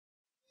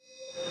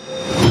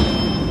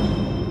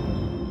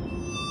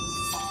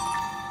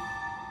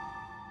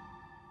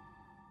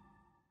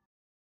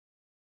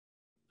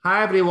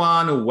Hi,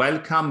 everyone.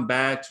 Welcome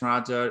back to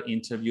another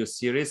interview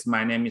series.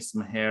 My name is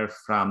Mher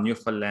from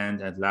Newfoundland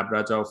and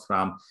Labrador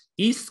from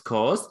East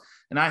Coast.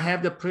 And I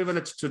have the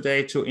privilege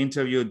today to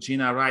interview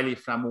Gina Riley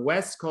from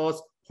West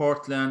Coast,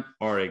 Portland,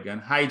 Oregon.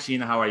 Hi,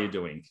 Gina. How are you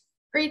doing?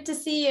 Great to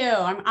see you.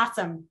 I'm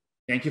awesome.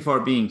 Thank you for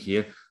being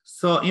here.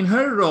 So in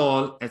her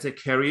role as a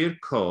career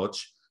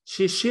coach,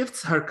 she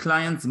shifts her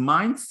clients'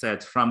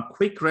 mindset from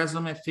quick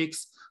resume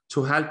fix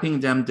to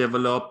helping them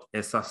develop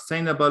a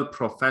sustainable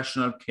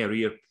professional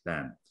career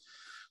plan.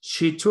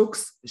 She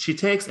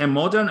takes a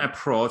modern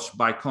approach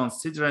by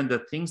considering the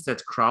things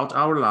that crowd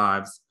our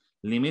lives,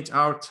 limit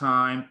our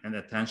time and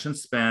attention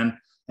span,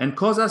 and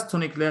cause us to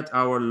neglect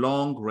our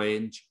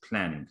long-range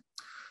planning.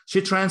 She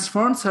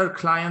transforms her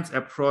clients'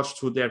 approach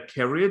to their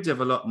career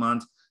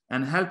development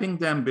and helping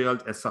them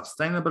build a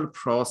sustainable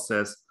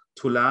process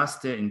to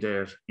last in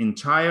their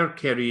entire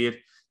career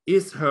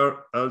is her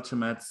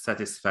ultimate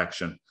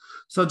satisfaction.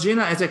 So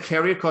Gina, as a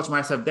career coach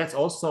myself, that's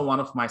also one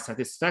of my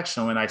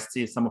satisfaction when I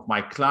see some of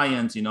my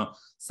clients,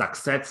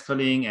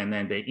 successfully, and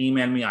then they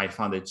email me, I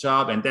found a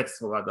job, and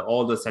that's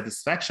all the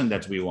satisfaction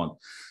that we want.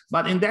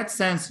 But in that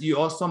sense, you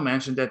also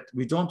mentioned that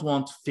we don't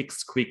want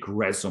fixed, quick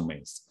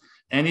resumes.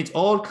 And it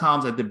all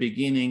comes at the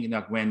beginning,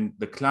 when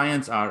the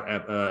clients are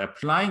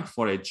applying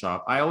for a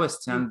job. I always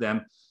tell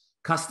them,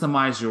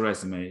 customize your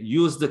resume,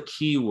 use the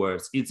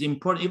keywords. It's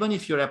important, even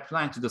if you're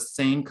applying to the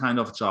same kind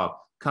of job,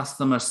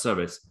 customer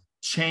service,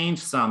 change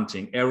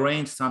something,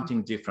 arrange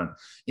something different.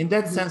 In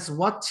that sense,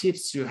 what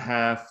tips you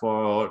have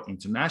for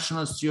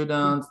international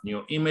students,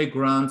 new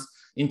immigrants,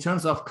 in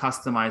terms of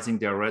customizing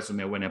their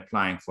resume when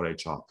applying for a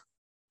job?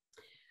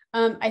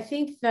 I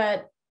think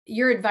that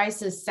your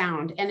advice is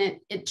sound, and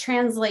it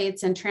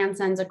translates and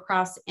transcends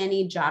across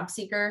any job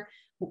seeker.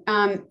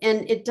 And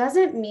it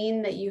doesn't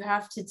mean that you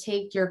have to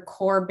take your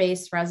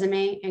core-based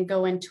resume and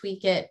go and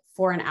tweak it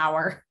for an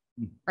hour,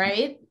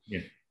 right?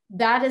 Yeah.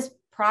 That is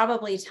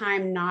probably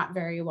time not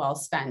very well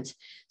spent.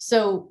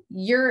 So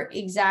you're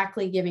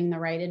exactly giving the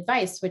right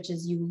advice, which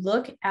is you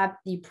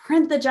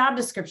print the job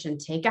description,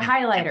 take a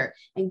highlighter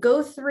and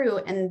go through.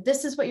 And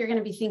this is what you're going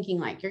to be thinking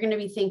like. You're going to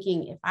be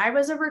thinking, if I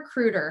was a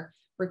recruiter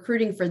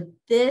recruiting for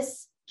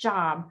this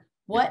job,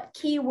 what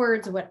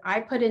keywords would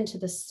I put into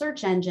the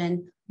search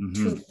engine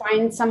to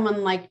find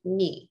someone like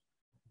me?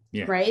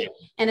 Yeah. Right.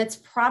 And it's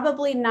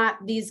probably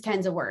not these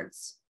kinds of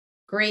words.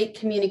 Great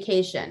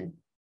communication.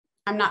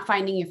 I'm not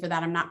finding you for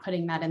that. I'm not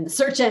putting that in the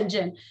search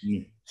engine.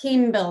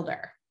 Team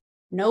builder.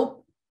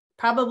 Nope.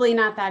 Probably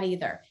not that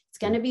either. It's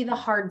going to be the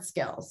hard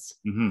skills.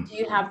 Do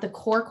you have the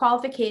core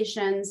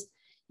qualifications?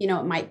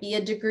 It might be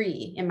a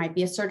degree. It might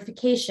be a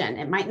certification.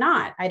 It might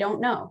not. I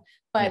don't know.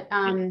 But,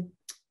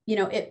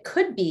 it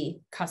could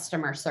be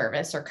customer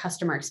service or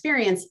customer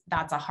experience.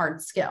 That's a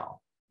hard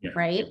skill,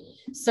 right?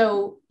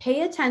 So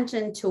pay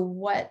attention to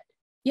what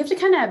you have to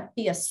kind of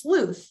be a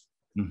sleuth,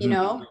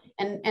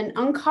 and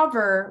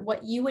uncover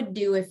what you would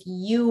do if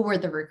you were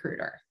the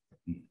recruiter.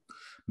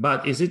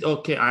 But is it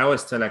okay? I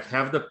always tell,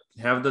 have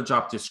the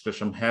job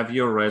description, have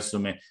your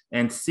resume,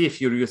 and see if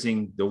you're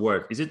using the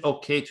word. Is it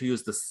okay to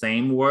use the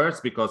same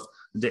words because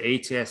the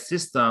ATS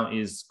system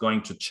is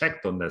going to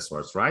check on those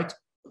words, right?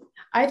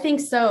 I think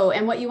so.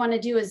 And what you want to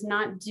do is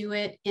not do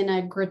it in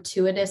a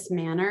gratuitous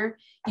manner.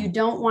 You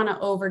don't want to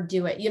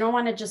overdo it. You don't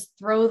want to just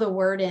throw the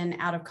word in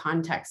out of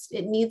context.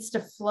 It needs to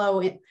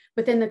flow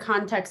within the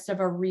context of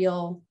a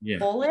real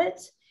bullet.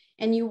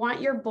 And you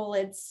want your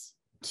bullets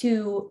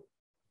to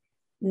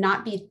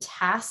not be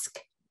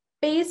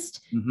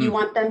task-based. You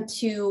want them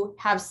to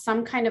have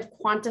some kind of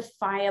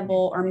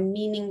quantifiable or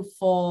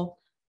meaningful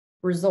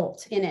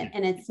result in it.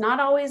 And it's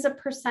not always a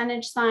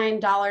percentage sign,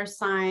 dollar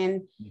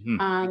sign,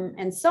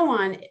 and so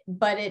on,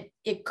 but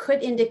it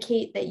could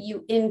indicate that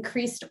you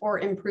increased or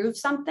improved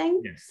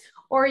something,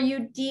 or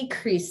you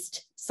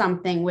decreased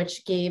something,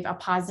 which gave a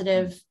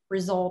positive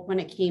result when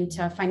it came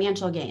to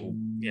financial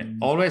gain. Yeah,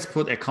 always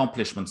put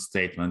accomplishment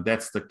statement.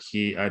 That's the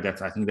key. I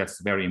think that's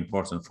very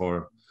important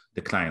for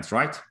the clients,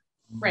 right?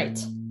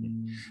 Right.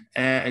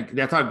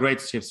 That are great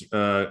tips,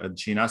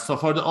 Gina. So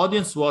for the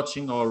audience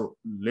watching or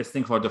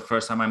listening for the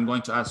first time, I'm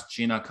going to ask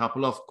Gina a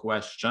couple of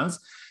questions,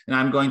 and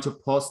I'm going to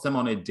post them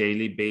on a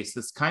daily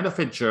basis, kind of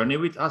a journey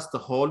with us the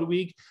whole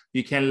week.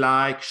 You can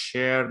like,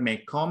 share,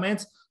 make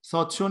comments.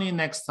 So tune in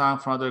next time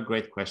for another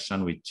great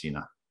question with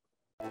Gina.